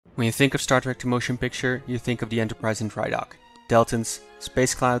When you think of Star Trek the motion picture, you think of the Enterprise in dry dock, Deltans,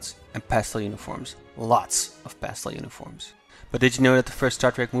 space clouds, and pastel uniforms. Lots of pastel uniforms. But did you know that the first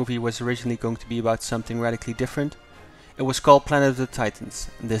Star Trek movie was originally going to be about something radically different? It was called Planet of the Titans,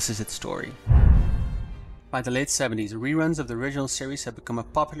 and this is its story. By the late 70s, reruns of the original series had become a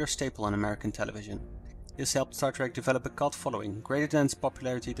popular staple on American television. This helped Star Trek develop a cult following, greater than its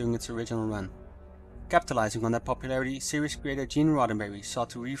popularity during its original run. Capitalizing on that popularity, series creator Gene Roddenberry sought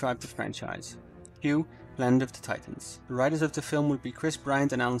to revive the franchise. Cue Planet of the Titans. The writers of the film would be Chris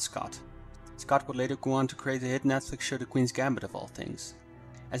Bryant and Alan Scott. Scott would later go on to create the hit Netflix show The Queen's Gambit of all things.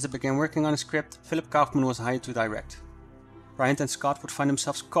 As they began working on a script, Philip Kaufman was hired to direct. Bryant and Scott would find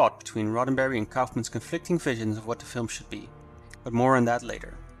themselves caught between Roddenberry and Kaufman's conflicting visions of what the film should be. But more on that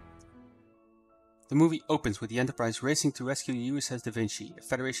later. The movie opens with the Enterprise racing to rescue the USS Da Vinci, a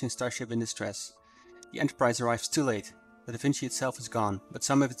Federation starship in distress. The Enterprise arrives too late. The Da Vinci itself is gone, but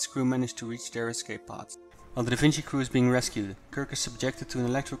some of its crew manage to reach their escape pods. While the Da Vinci crew is being rescued, Kirk is subjected to an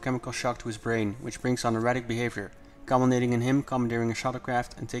electrochemical shock to his brain, which brings on erratic behavior, culminating in him commandeering a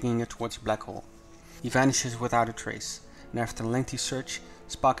shuttlecraft and taking it towards a black hole. He vanishes without a trace, and after a lengthy search,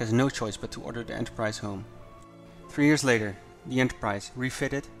 Spock has no choice but to order the Enterprise home. 3 years later, the Enterprise,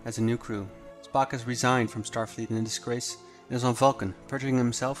 refitted, has a new crew. Spock has resigned from Starfleet in disgrace and is on Vulcan, purging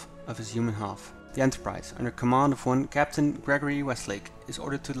himself of his human half. The Enterprise, under command of one Captain Gregory Westlake, is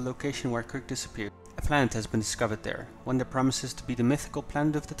ordered to the location where Kirk disappeared. A planet has been discovered there, one that promises to be the mythical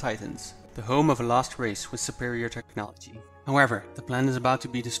Planet of the Titans, the home of a lost race with superior technology. However, the planet is about to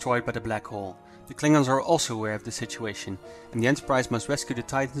be destroyed by the black hole. The Klingons are also aware of the situation, and the Enterprise must rescue the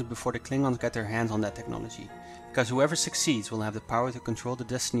Titans before the Klingons get their hands on that technology, because whoever succeeds will have the power to control the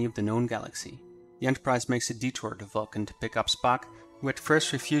destiny of the known galaxy. The Enterprise makes a detour to Vulcan to pick up Spock, who at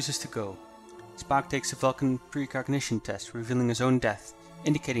first refuses to go. Spock takes a Vulcan precognition test, revealing his own death,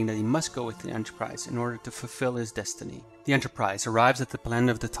 indicating that he must go with the Enterprise in order to fulfill his destiny. The Enterprise arrives at the planet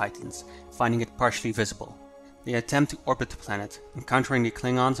of the Titans, finding it partially visible. They attempt to orbit the planet, encountering the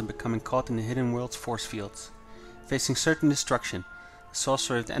Klingons and becoming caught in the hidden world's force fields. Facing certain destruction, the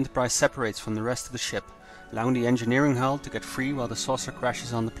saucer of the Enterprise separates from the rest of the ship, allowing the engineering hull to get free while the saucer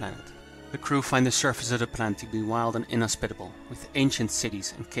crashes on the planet. The crew find the surface of the planet to be wild and inhospitable, with ancient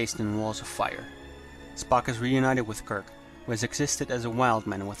cities encased in walls of fire. Spock is reunited with Kirk, who has existed as a wild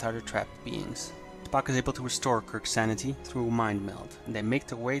man with other trapped beings. Spock is able to restore Kirk's sanity through a mind meld, and they make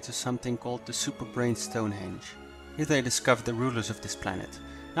their way to something called the Superbrain Stonehenge. Here they discover the rulers of this planet,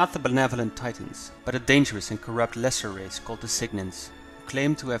 not the benevolent Titans, but a dangerous and corrupt lesser race called the Cygnans, who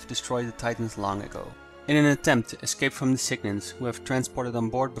claim to have destroyed the Titans long ago. In an attempt to escape from the Cygnans, who have transported on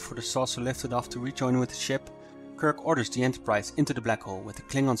board before the saucer lifted off to rejoin with the ship, Kirk orders the Enterprise into the black hole with the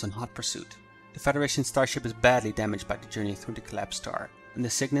Klingons in hot pursuit. The Federation starship is badly damaged by the journey through the collapsed star, and the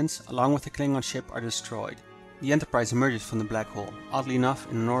Cygnans, along with the Klingon ship, are destroyed. The Enterprise emerges from the black hole, oddly enough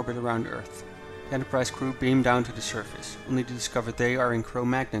in an orbit around Earth. The Enterprise crew beam down to the surface, only to discover they are in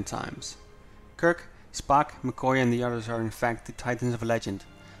Cro-Magnon times. Kirk, Spock, McCoy and the others are in fact the Titans of legend,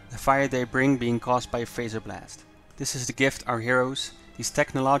 the fire they bring being caused by a phaser blast. This is the gift our heroes, these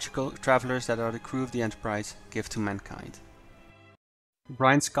technological travelers that are the crew of the Enterprise, give to mankind.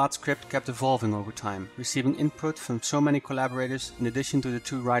 Brian Scott's script kept evolving over time, receiving input from so many collaborators in addition to the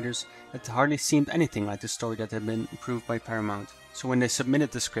two writers that it hardly seemed anything like the story that had been approved by Paramount. So when they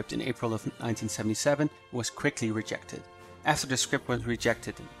submitted the script in April of 1977, it was quickly rejected. After the script was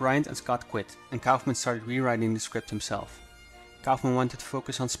rejected, Bryant and Scott quit, and Kaufman started rewriting the script himself. Kaufman wanted to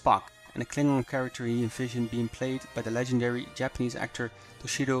focus on Spock, and a Klingon character he envisioned being played by the legendary Japanese actor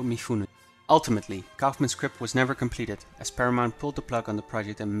Toshiro Mifune. Ultimately, Kaufman's script was never completed, as Paramount pulled the plug on the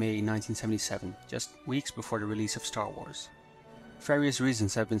project in May 1977, just weeks before the release of Star Wars. Various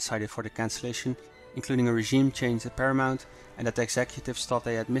reasons have been cited for the cancellation, including a regime change at Paramount and that the executives thought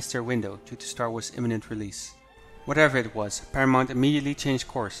they had missed their window due to Star Wars' imminent release. Whatever it was, Paramount immediately changed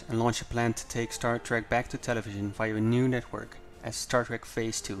course and launched a plan to take Star Trek back to television via a new network, as Star Trek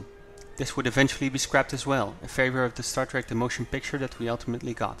Phase 2. This would eventually be scrapped as well, in favor of the Star Trek the motion picture that we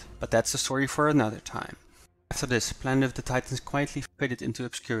ultimately got, but that's a story for another time. After this, Planet of the Titans quietly faded into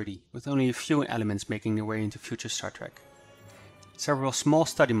obscurity, with only a few elements making their way into future Star Trek. Several small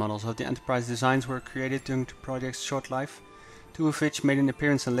study models of the Enterprise designs were created during the project's short life, two of which made an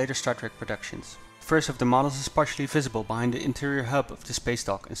appearance in later Star Trek productions. The first of the models is partially visible behind the interior hub of the space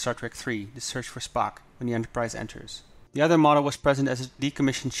dock in Star Trek III, The Search for Spock, when the Enterprise enters. The other model was present as a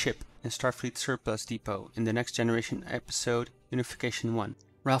decommissioned ship in Starfleet Surplus Depot in the Next Generation episode Unification 1.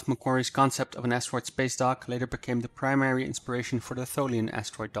 Ralph McQuarrie's concept of an asteroid space dock later became the primary inspiration for the Tholian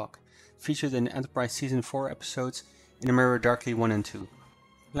asteroid dock, featured in the Enterprise Season 4 episodes In a Mirror Darkly 1 and 2.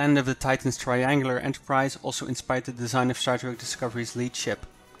 Planet of the Titans' triangular enterprise also inspired the design of Star Trek Discovery's lead ship.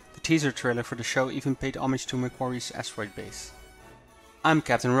 The teaser trailer for the show even paid homage to Macquarie's asteroid base. I'm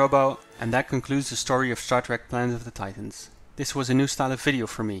CaptRobau, and that concludes the story of Star Trek Planet of the Titans. This was a new style of video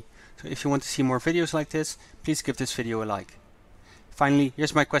for me, so if you want to see more videos like this, please give this video a like. Finally,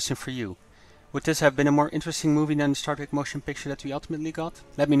 here's my question for you. Would this have been a more interesting movie than the Star Trek motion picture that we ultimately got?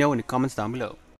 Let me know in the comments down below.